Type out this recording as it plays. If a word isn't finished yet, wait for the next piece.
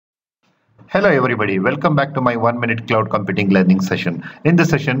Hello everybody, welcome back to my 1 minute cloud computing learning session. In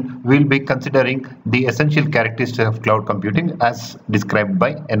this session, we will be considering the essential characteristics of cloud computing as described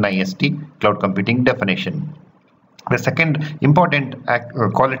by NIST cloud computing definition. The second important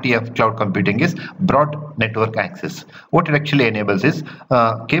quality of cloud computing is broad network access. What it actually enables is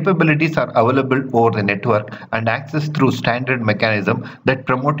capabilities are available over the network and access through standard mechanism that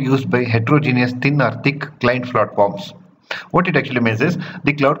promote use by heterogeneous thin or thick client platforms. What it actually means is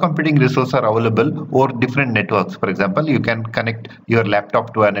the cloud computing resources are available over different networks. For example, you can connect your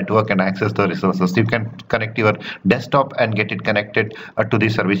laptop to a network and access the resources. You can connect your desktop and get it connected to the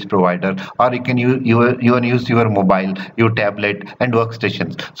service provider, or you can use your mobile, your tablet and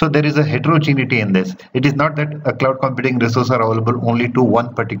workstations. So there is a heterogeneity in this. It is not that a cloud computing resources are available only to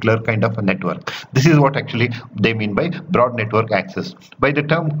one particular kind of a network. This is what actually they mean by broad network access. By the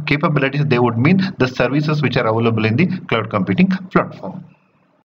term capabilities, they would mean the services which are available in the cloud computing platform.